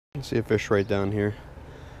I see a fish right down here.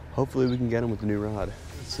 Hopefully we can get him with the new rod.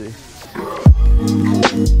 Let's see.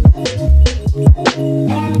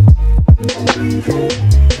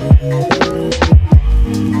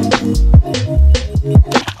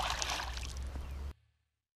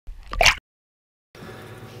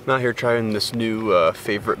 I'm out here trying this new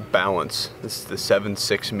favorite balance. This is the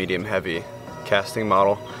 7.6 medium heavy casting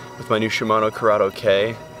model with my new Shimano Corrado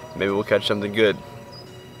K. Maybe we'll catch something good.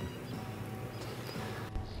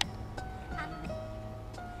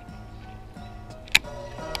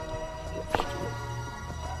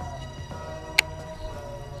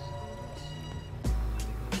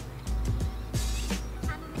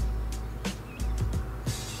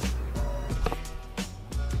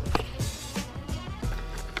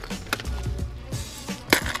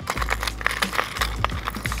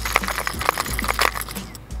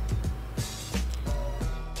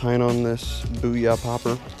 Tying on this Booyah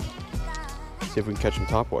popper. See if we can catch some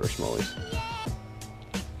topwater smallies.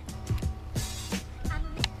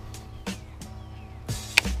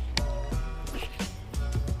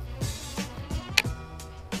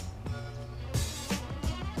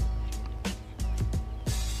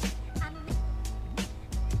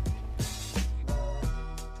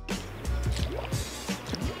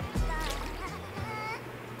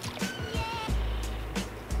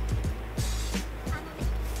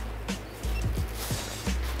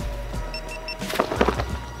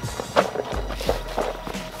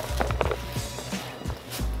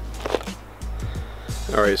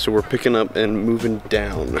 Alright, so we're picking up and moving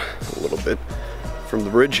down a little bit from the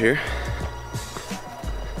bridge here.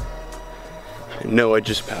 I know I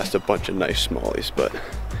just passed a bunch of nice smallies, but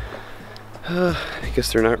I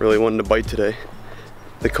guess they're not really wanting to bite today.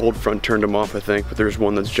 The cold front turned them off, I think, but there's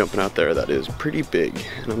one that's jumping out there that is pretty big,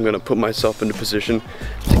 and I'm gonna put myself into position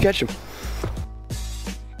to catch him.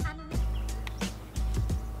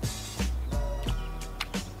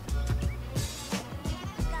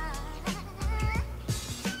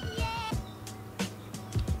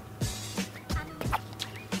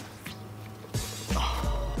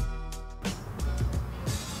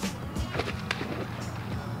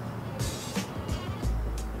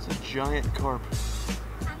 Giant carp.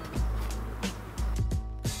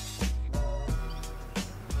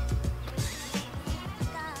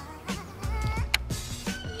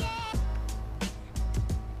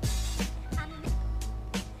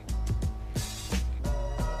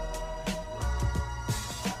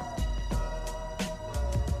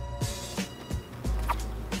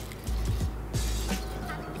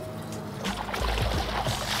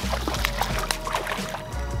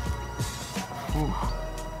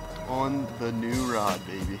 On the new rod,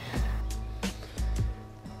 baby.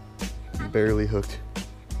 Barely hooked.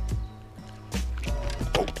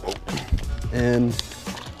 Oh, oh. And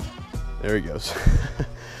there he goes.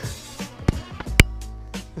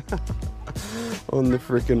 On the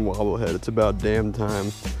freaking wobblehead. It's about damn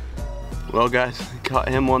time. Well guys, caught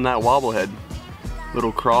him on that wobblehead.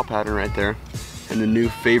 Little crawl pattern right there. And the new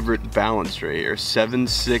favorite balance right here.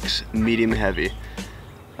 7.6 medium heavy.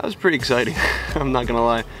 That was pretty exciting, I'm not gonna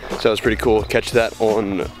lie. So that was pretty cool. Catch that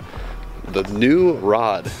on the new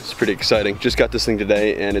rod. It's pretty exciting. Just got this thing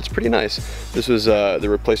today and it's pretty nice. This was the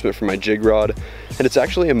replacement for my jig rod, and it's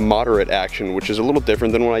actually a moderate action, which is a little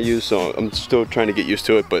different than what I use, so I'm still trying to get used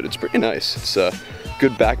to it, but it's pretty nice. It's a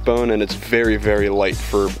good backbone and it's very, very light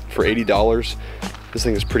for $80. This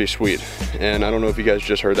thing is pretty sweet. And I don't know if you guys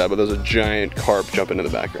just heard that, but there's a giant carp jumping in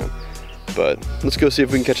the background. But let's go see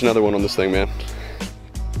if we can catch another one on this thing, man.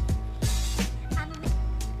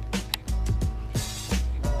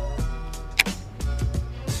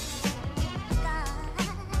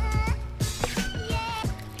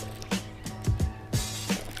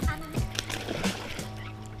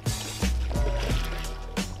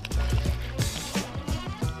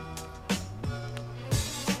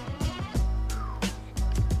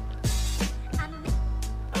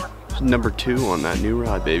 Number 2 on that new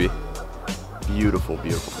rod, baby. Beautiful,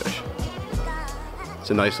 beautiful fish. It's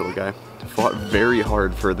a nice little guy. Fought very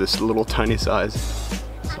hard for this little tiny size.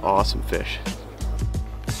 It's an awesome fish.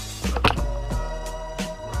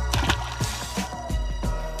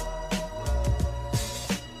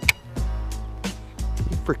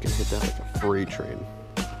 He freaking hit that like a freight train.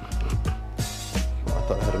 Oh, I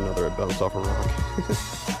thought I had another. It bounced off a rock.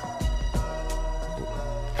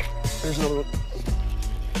 There's another one.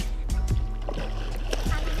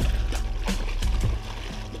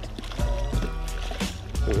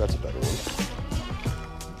 Oh, that's a better one.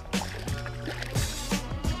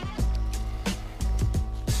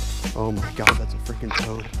 Oh my god, that's a freaking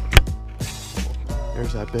toad.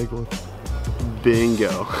 There's that big one.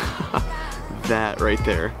 Bingo. That right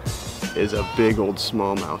there is a big old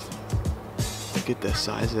smallmouth. Look at the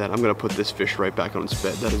size of that. I'm gonna put this fish right back on its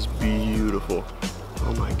bed. That is beautiful.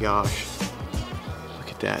 Oh my gosh. Look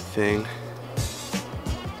at that thing.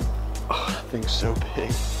 Oh, that thing's so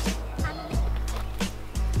big.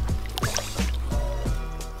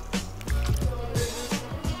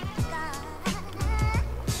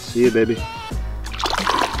 See you, baby.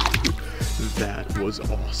 That was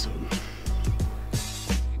awesome.